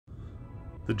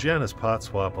The Janus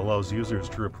POTSwap allows users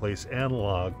to replace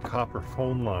analog copper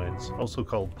phone lines, also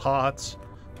called POTS,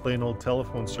 plain old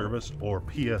telephone service, or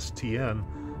PSTN,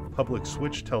 public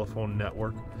switch telephone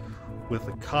network, with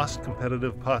a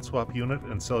cost-competitive POTSwap unit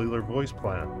and cellular voice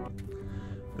plan.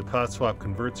 The POTSwap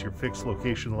converts your fixed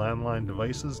location landline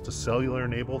devices to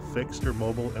cellular-enabled fixed or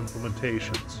mobile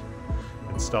implementations.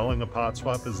 Installing a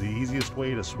POTSwap is the easiest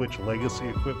way to switch legacy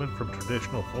equipment from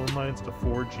traditional phone lines to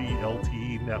 4G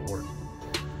LTE network.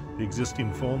 The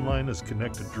existing phone line is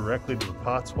connected directly to the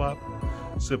POTSwap.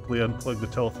 Simply unplug the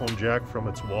telephone jack from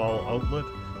its wall outlet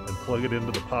and plug it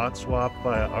into the POTSwap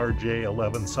via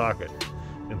RJ11 socket.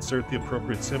 Insert the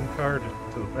appropriate SIM card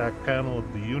to the back panel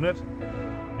of the unit,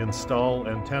 install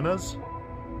antennas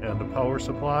and a power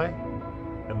supply,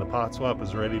 and the POTSwap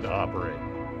is ready to operate.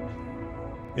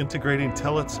 Integrating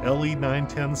Telet's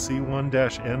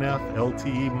LE910C1-NF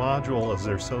LTE module as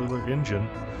their cellular engine,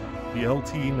 the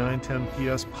LTE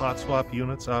 910PS POTSwap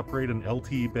units operate in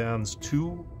LTE bands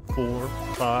 2, 4,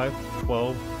 5,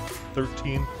 12,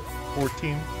 13,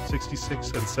 14,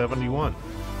 66, and 71,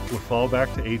 with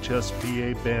fallback to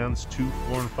HSPA bands 2,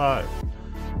 4, and 5.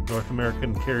 North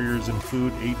American carriers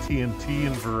include AT&T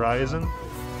and Verizon.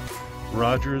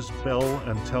 Rogers, Bell,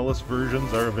 and Telus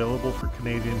versions are available for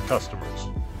Canadian customers.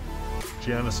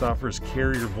 Janus offers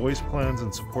carrier voice plans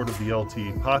in support of the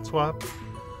LTE POTSwap.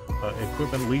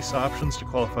 Equipment lease options to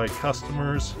qualified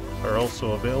customers are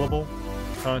also available.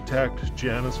 Contact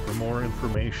Janus for more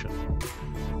information.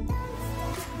 The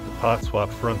POTSwap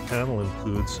front panel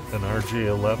includes an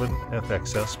RJ11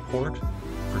 FXS port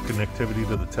for connectivity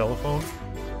to the telephone,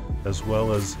 as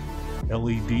well as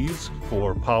LEDs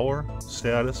for power,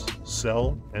 status,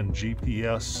 cell, and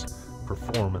GPS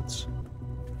performance.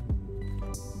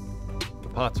 The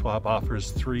POTSwap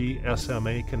offers 3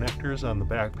 SMA connectors on the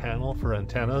back panel for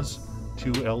antennas.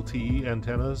 2 LTE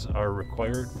antennas are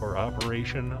required for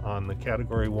operation on the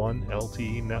Category 1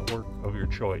 LTE network of your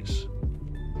choice.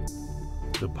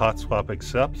 The POTSwap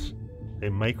accepts a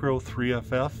micro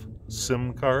 3FF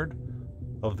SIM card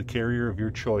of the carrier of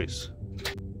your choice.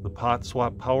 The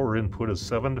POTSwap power input is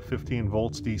 7 to 15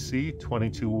 volts DC,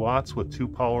 22 watts with 2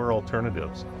 power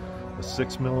alternatives. A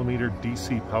 6mm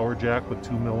DC power jack with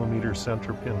 2mm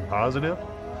center pin positive,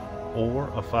 or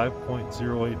a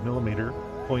 5.08mm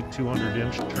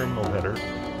 0.200-inch terminal header,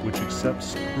 which accepts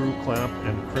screw clamp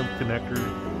and crimp connector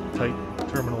type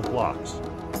terminal blocks.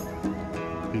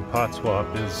 The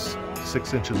POTSwap is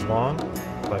 6 inches long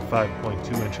by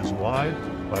 5.2 inches wide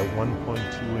by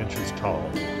 1.2 inches tall.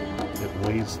 It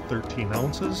weighs 13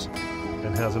 ounces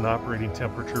and has an operating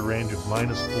temperature range of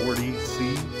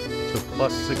 -40°C to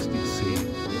 +60°C.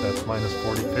 That's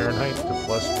 -40 Fahrenheit to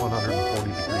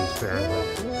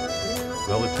 +140°F.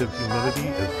 Relative humidity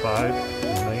is 5 to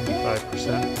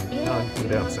 95%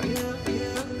 non-condensing.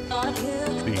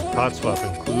 The POTSwap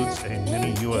includes a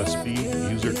mini USB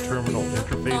user terminal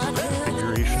interface for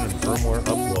configuration and firmware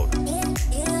upload.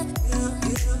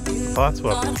 The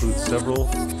POTSwap includes several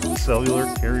cellular,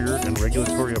 carrier, and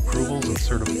regulatory approvals and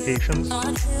certifications,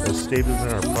 as stated in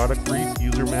our product brief,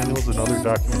 user manuals, and other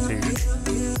documentation.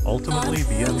 Ultimately,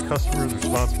 the end customer is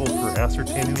responsible for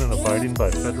ascertaining and abiding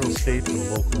by federal, state, and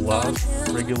local laws,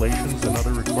 regulations, and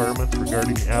other requirements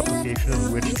regarding the application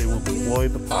in which they will deploy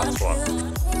the POTSwap.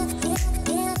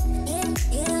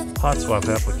 POTSwap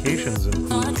applications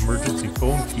include emergency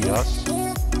phone kiosks,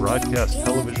 broadcast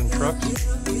television trucks,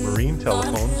 marine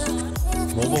telephones,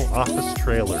 mobile office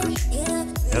trailers,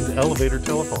 and elevator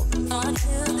telephones.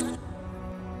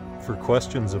 For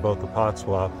questions about the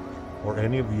POTSwap or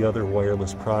any of the other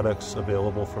wireless products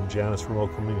available from Janus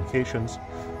Remote Communications,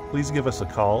 please give us a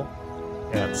call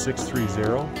at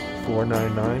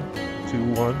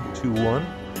 630-499-2121,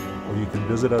 or you can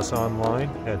visit us online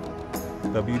at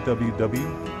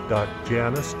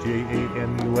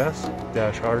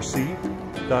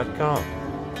www.janus-rc.com.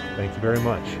 Thank you very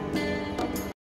much.